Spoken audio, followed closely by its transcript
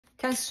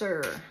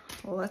Cancer,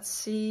 let's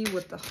see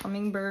what the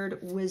Hummingbird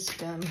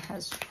wisdom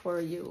has for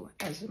you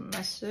as a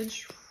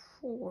message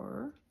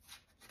for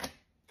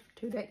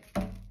today.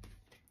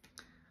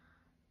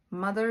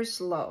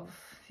 Mother's love.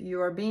 You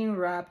are being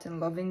wrapped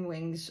in loving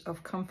wings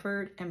of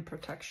comfort and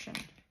protection.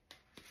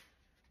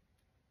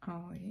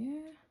 Oh,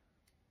 yeah.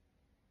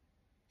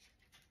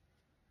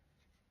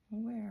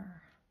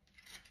 Where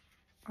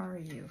are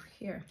you?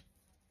 Here.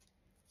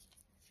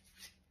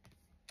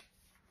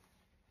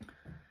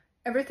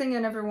 Everything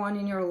and everyone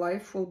in your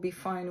life will be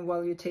fine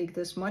while you take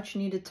this much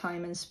needed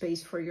time and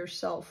space for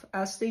yourself.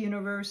 Ask the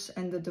universe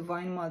and the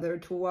Divine Mother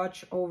to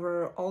watch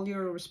over all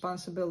your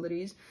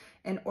responsibilities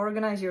and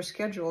organize your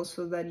schedule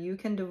so that you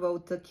can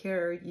devote the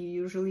care you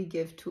usually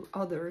give to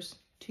others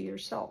to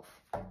yourself.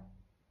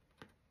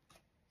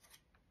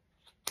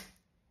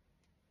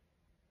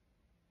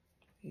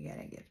 You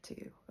gotta give to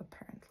you,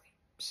 apparently.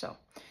 So,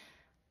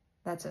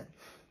 that's it.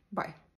 Bye.